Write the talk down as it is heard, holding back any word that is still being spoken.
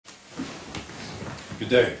Good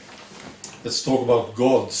day. Let's talk about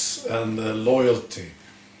gods and loyalty.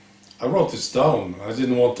 I wrote this down. I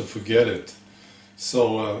didn't want to forget it.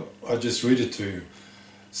 So I just read it to you.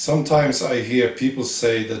 Sometimes I hear people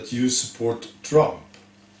say that you support Trump.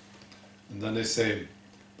 And then they say,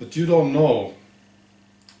 but you don't know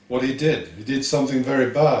what he did. He did something very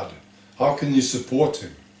bad. How can you support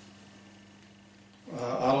him?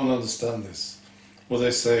 I don't understand this. Or they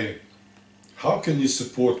say, how can you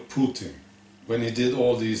support Putin when he did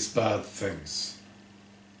all these bad things?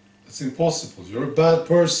 It's impossible. You're a bad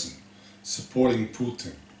person supporting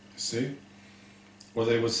Putin, you see? Or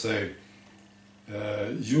they would say,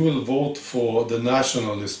 you will vote for the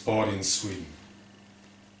nationalist party in Sweden.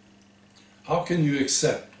 How can you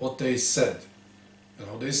accept what they said? You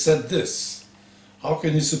know, they said this. How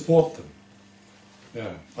can you support them?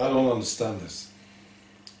 Yeah, I don't understand this.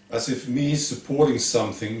 As if me supporting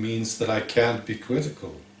something means that I can't be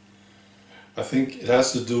critical. I think it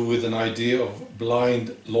has to do with an idea of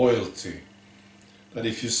blind loyalty. That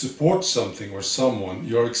if you support something or someone,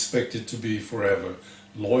 you're expected to be forever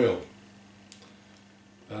loyal.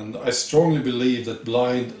 And I strongly believe that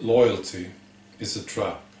blind loyalty is a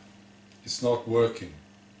trap. It's not working.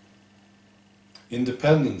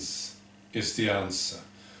 Independence is the answer.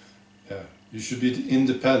 Yeah, you should be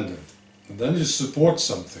independent. And then you support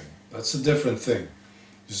something. That's a different thing.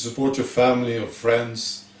 You support your family or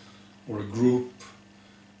friends or a group,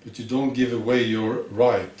 but you don't give away your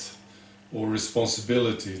right or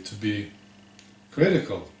responsibility to be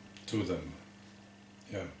critical to them.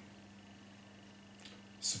 Yeah.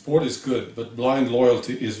 Support is good, but blind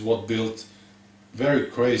loyalty is what built very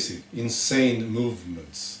crazy, insane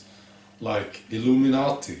movements, like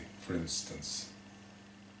Illuminati, for instance.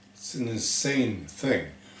 It's an insane thing.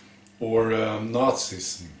 Or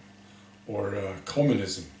Nazism, or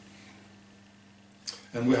communism.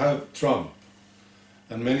 And we have Trump,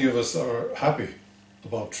 and many of us are happy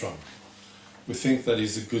about Trump. We think that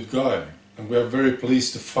he's a good guy, and we are very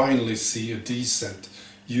pleased to finally see a decent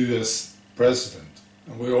US president,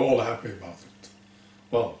 and we're all happy about it.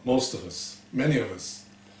 Well, most of us, many of us.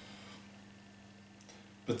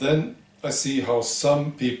 But then I see how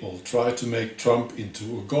some people try to make Trump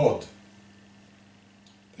into a god.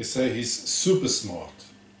 They say he's super smart,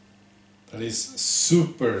 that he's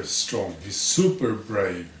super strong, he's super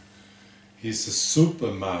brave, he's a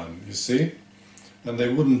superman, you see? And they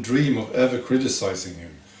wouldn't dream of ever criticizing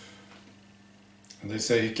him. And they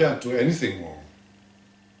say he can't do anything wrong.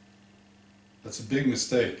 That's a big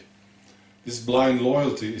mistake. This blind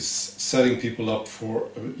loyalty is setting people up for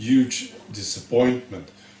a huge disappointment.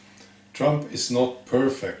 Trump is not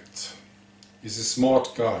perfect. He's a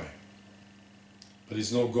smart guy. But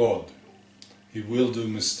he's no God. He will do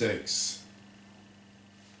mistakes.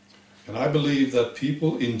 And I believe that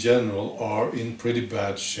people in general are in pretty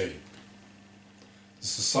bad shape. The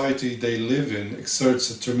society they live in exerts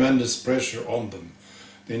a tremendous pressure on them.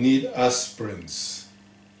 They need aspirins.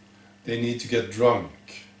 They need to get drunk.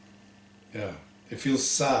 Yeah. They feel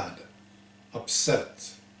sad,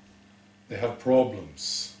 upset. They have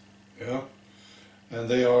problems. Yeah. And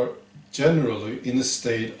they are generally in a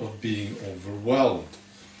state of being overwhelmed.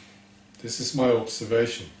 This is my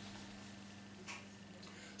observation.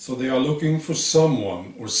 So they are looking for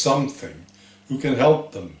someone or something who can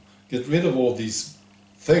help them get rid of all these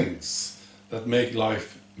things that make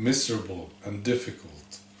life miserable and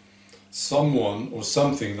difficult. Someone or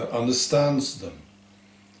something that understands them,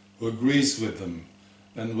 who agrees with them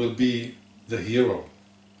and will be the hero.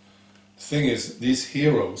 The thing is, these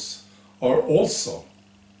heroes are also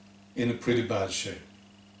in a pretty bad shape.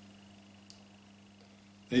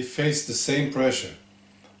 They face the same pressure.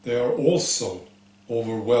 They are also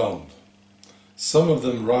overwhelmed. Some of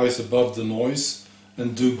them rise above the noise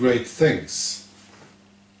and do great things.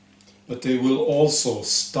 But they will also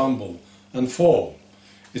stumble and fall.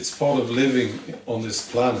 It's part of living on this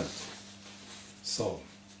planet. So,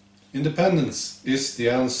 independence is the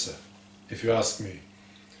answer, if you ask me.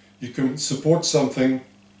 You can support something,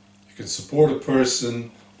 you can support a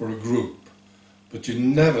person or a group, but you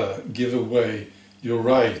never give away your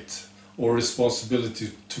right or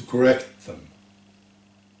responsibility to correct them.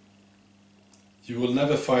 You will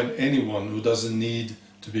never find anyone who doesn't need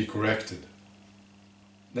to be corrected.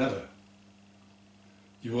 Never.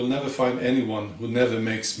 You will never find anyone who never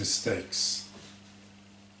makes mistakes.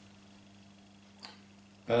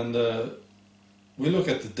 And we look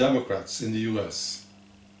at the Democrats in the US,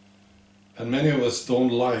 and many of us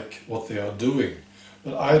don't like what they are doing.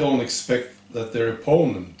 But I don't expect that their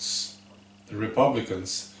opponents, the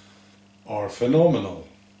Republicans, are phenomenal.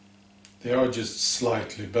 They are just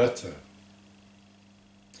slightly better.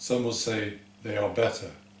 Some will say they are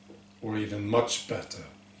better, or even much better.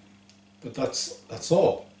 But that's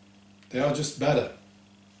all. They are just better.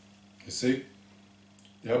 You see?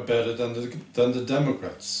 They are better than the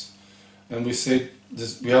Democrats. And we say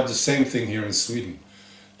this, we have the same thing here in Sweden.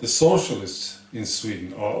 The socialists in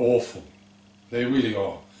Sweden are awful. They really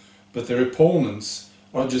are. But their opponents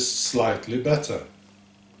are just slightly better.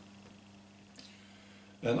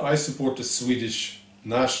 And I support the Swedish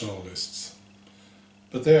nationalists.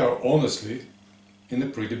 But they are honestly in a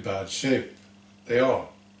pretty bad shape. They are.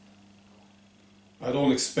 I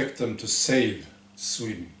don't expect them to save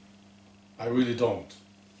Sweden. I really don't.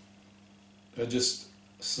 They're just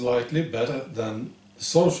slightly better than the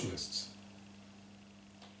socialists.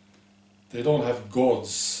 They don't have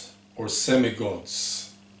gods or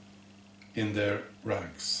semi-gods in their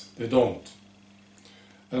ranks. They don't.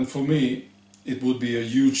 And for me, it would be a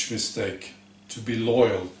huge mistake to be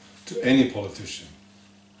loyal to any politician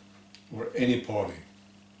or any party.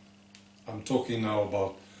 I'm talking now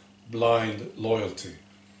about blind loyalty.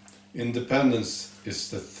 Independence is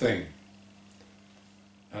the thing.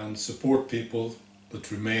 And support people that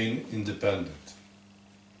remain independent.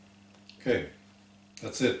 Okay,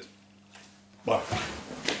 that's it. Bye.